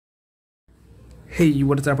Hey,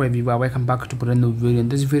 what's up everyone, welcome back to brand new video. In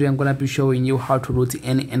this video I'm gonna be showing you how to root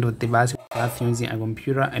any Android device without using a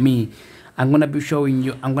computer. I'm gonna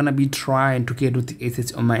be trying to get root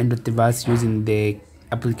access on my Android device using the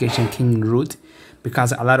application KingRoot,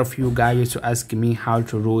 because a lot of you guys used to ask me how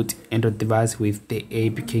to root Android device with the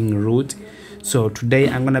app KingRoot. So today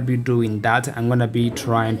I'm gonna be doing that. I'm gonna be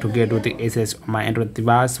trying to get root access on my Android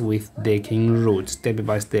device with the KingRoot step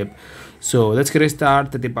by step. So let's get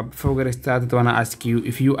started. But before we get started, I want to ask you,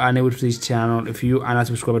 if you are new to this channel, if you are not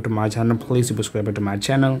subscribed to my channel, please subscribe to my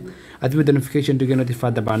channel, activate the notification to get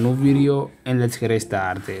notified about new video, and let's get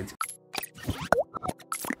started.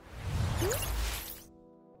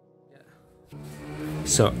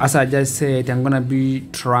 So as I just said, I'm gonna be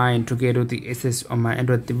trying to get the access on my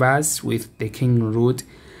Android device with the KingRoot.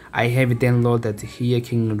 I have downloaded here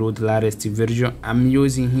KingRoot latest version. I'm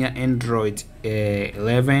using here Android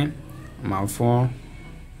 11. My phone,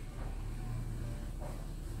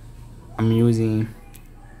 I'm using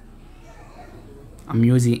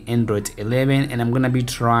Android 11, and I'm gonna be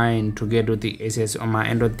trying to get the access on my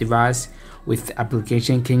Android device with the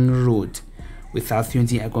application KingRoot without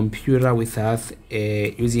using a computer, without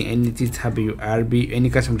using any TWRP,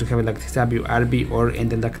 any custom to have like TWRP or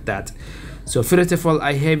anything like that. So first of all,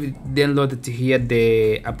 I have downloaded here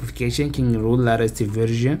the application KingRoot latest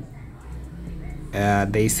version.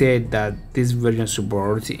 They said that this version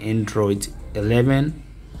supports Android 11,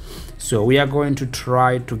 so we are going to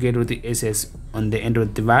try to get the access on the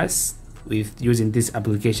Android device with using this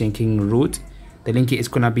application KingRoot. The link is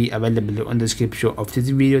gonna be available on the description of this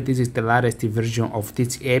video. This is the latest version of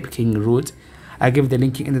this app KingRoot. I give the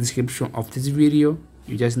link in the description of this video.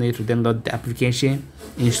 You just need to download the application,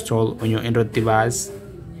 install on your Android device.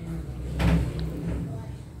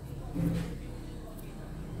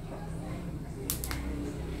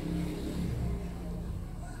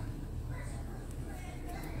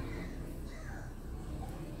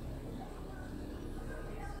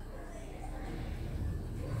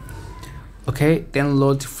 Okay,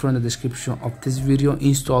 download from the description of this video,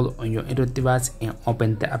 install on your Android device, and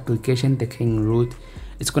open the application, the KingRoot.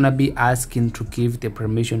 It's gonna be asking to give the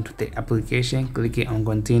permission to the application. Click on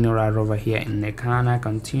continue right over here in the corner.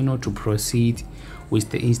 Continue to proceed with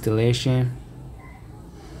the installation.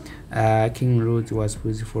 KingRoot was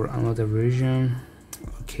used for another version.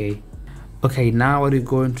 Okay, now we're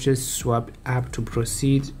going to just swap app to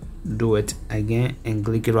proceed. Do it again and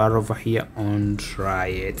click right over here on try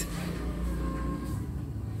it.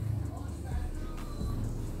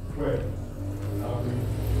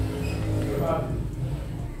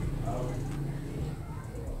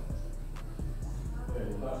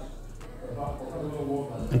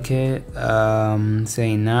 Okay,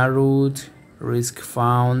 saying now root risk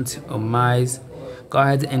found or mice. Go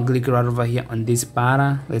ahead and click right over here on this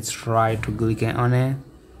button. Let's try to click on it.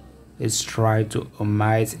 Let's try to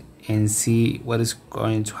omit and see what is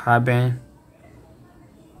going to happen.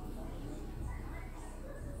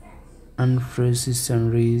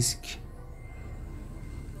 Unforeseen risk.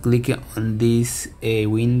 Click on this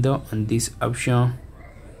window, on this option,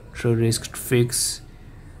 show risk fix.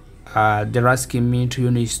 They're asking me to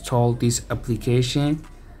install this application,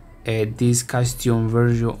 this custom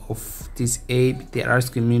version of this app. They're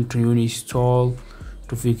asking me to install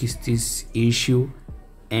to fix this issue,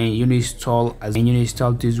 and you install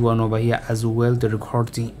this one over here as well, the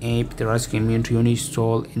recording app. They're asking me to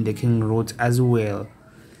install in the KingRoot as well.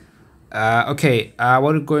 Okay, what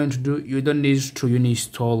we're going to do, you don't need to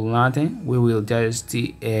install nothing. We will just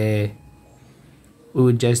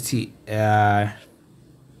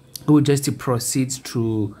proceed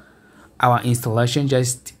to our installation.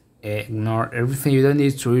 Just ignore everything. You don't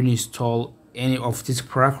need to install any of this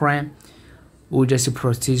program. We'll just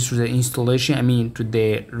proceed to the installation, to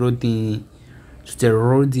the routing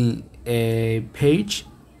page.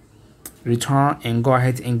 Return and go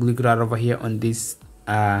ahead and click right over here on this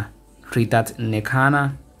three dot in the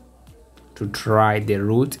corner to try the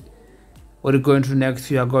root. What we're going to do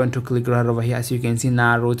next, you are going to click right over here. As you can see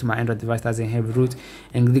now, root, my Android device doesn't have root,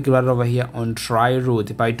 and click right over here on try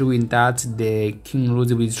root. By doing that, the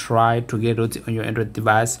KingRoot will try to get root on your Android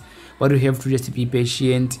device. But you have to just be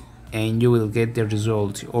patient and you will get the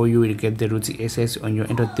result, or you will get the root access on your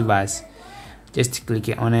Android device. Just click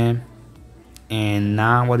on it, and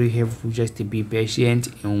now what you have to just be patient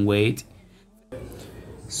and wait.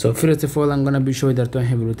 So first of all, I'm gonna be showing that I don't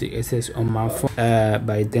have root access on my phone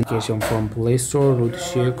by identification from Play Store, root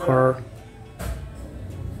checker.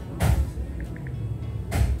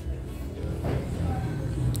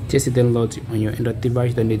 Just download on your Android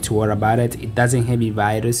device. Don't need to worry about it. It doesn't have a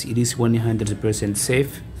virus. It is 100%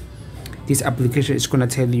 safe. This application is gonna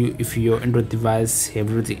tell you if your Android device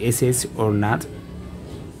have root access or not.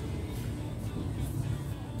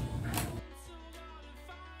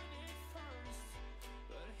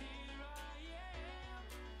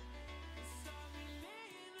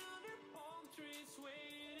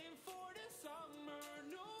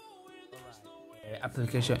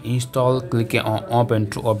 Application install, click on open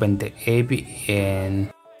to open the app,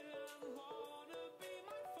 and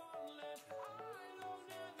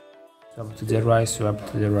swipe to the right,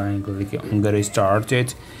 swipe to the right, and click on get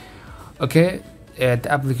started. Okay,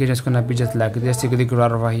 the application is gonna be just like this. You click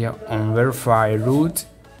right over here on verify root.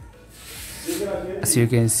 As you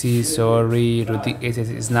can see, sorry, root access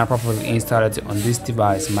is not properly installed on this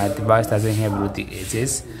device. My device doesn't have root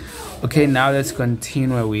access. Okay, now let's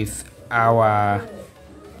continue with our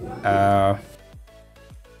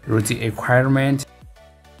root requirement.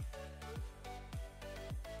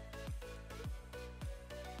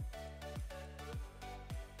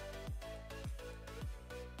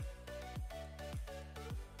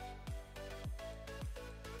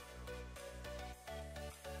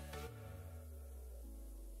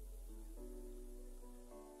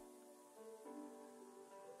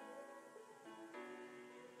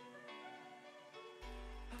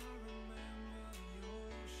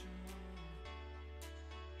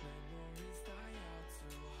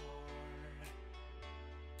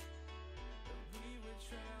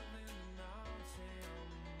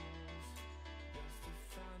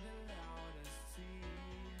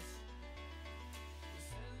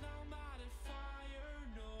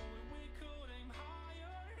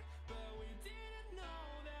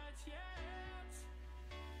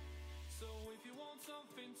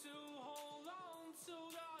 Something to hold on to,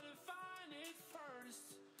 gotta find it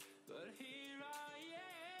first. But here I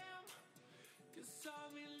am, 'cause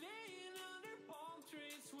I've been laying under palm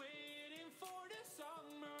trees, waiting for the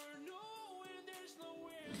summer, knowing there's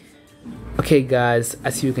nowhere to. Okay guys,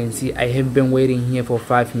 as you can see, I have been waiting here for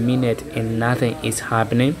 5 minutes and nothing is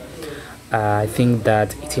happening. I think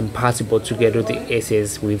that it's impossible to get to the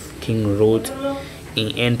access with KingRoot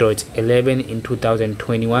in Android 11 in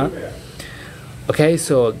 2021. Okay,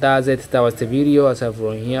 so that's it. That was the video as of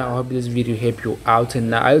from here. I hope this video helped you out,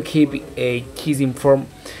 and I'll keep chasing for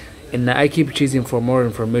more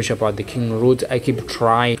information about the KingRoot. I keep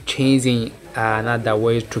trying chasing another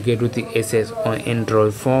way to get to the access on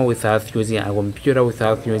Android phone without using a computer,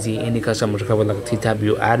 without using any custom subscriber like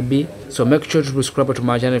TWRP. So make sure to subscribe to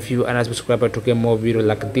my channel if you are not subscribed to get more videos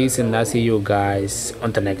like this, and I'll see you guys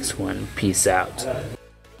on the next one. Peace out.